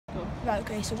Right,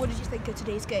 okay, so what did you think of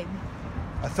today's game?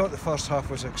 I thought the first half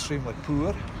was extremely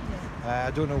poor. Yeah.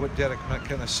 I don't know what Derek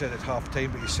McGinn said at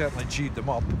half-time, but he certainly G'd them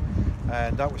up,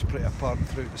 and that was pretty apparent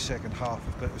throughout the second half,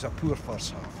 but it was a poor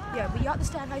first half. Yeah, but you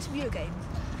understand nice view game.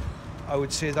 I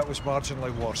would say that was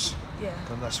marginally worse Yeah.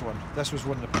 than this one. This was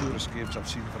one of the poorest games I've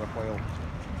seen for a while.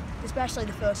 Especially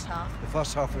the first half. The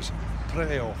first half was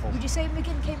pretty awful. Would you say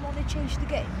McGinn came on and changed the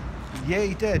game? Yeah,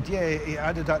 he did. Yeah, he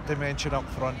added that dimension up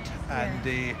front, and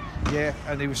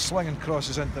and he was slinging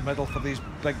crosses into the middle for these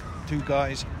big two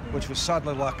guys, which was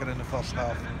sadly lacking in the first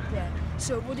half. Yeah.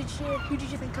 So who did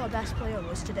you think our best player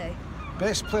was today?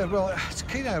 Best player, well, it's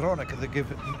kind of ironic that they give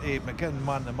McGinn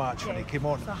man the match when he came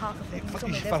on for half of it.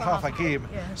 For half a game.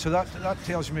 Yeah. So that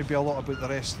tells you maybe a lot about the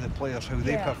rest of the players, how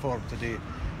they performed today.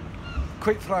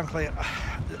 Quite frankly,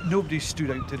 nobody stood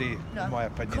out today, in my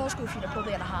opinion. Cosgrove should have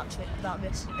probably had a hat-trick without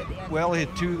miss at the end. Well, he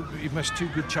missed two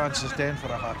good chances then for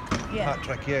a hat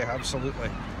trick. Yeah, absolutely.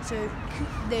 So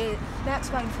the next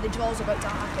round for the draw's about to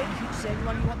happen. Who's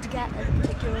anyone you want to get in a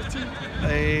particular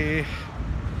team?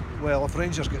 Well, if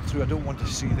Rangers get through, I don't want to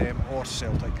see them or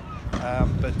Celtic.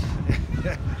 But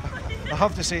I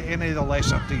have to say any of the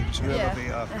lesser teams, whoever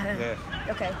they are.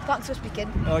 Okay, thanks for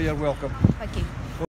speaking. Oh, you're welcome. Thank you.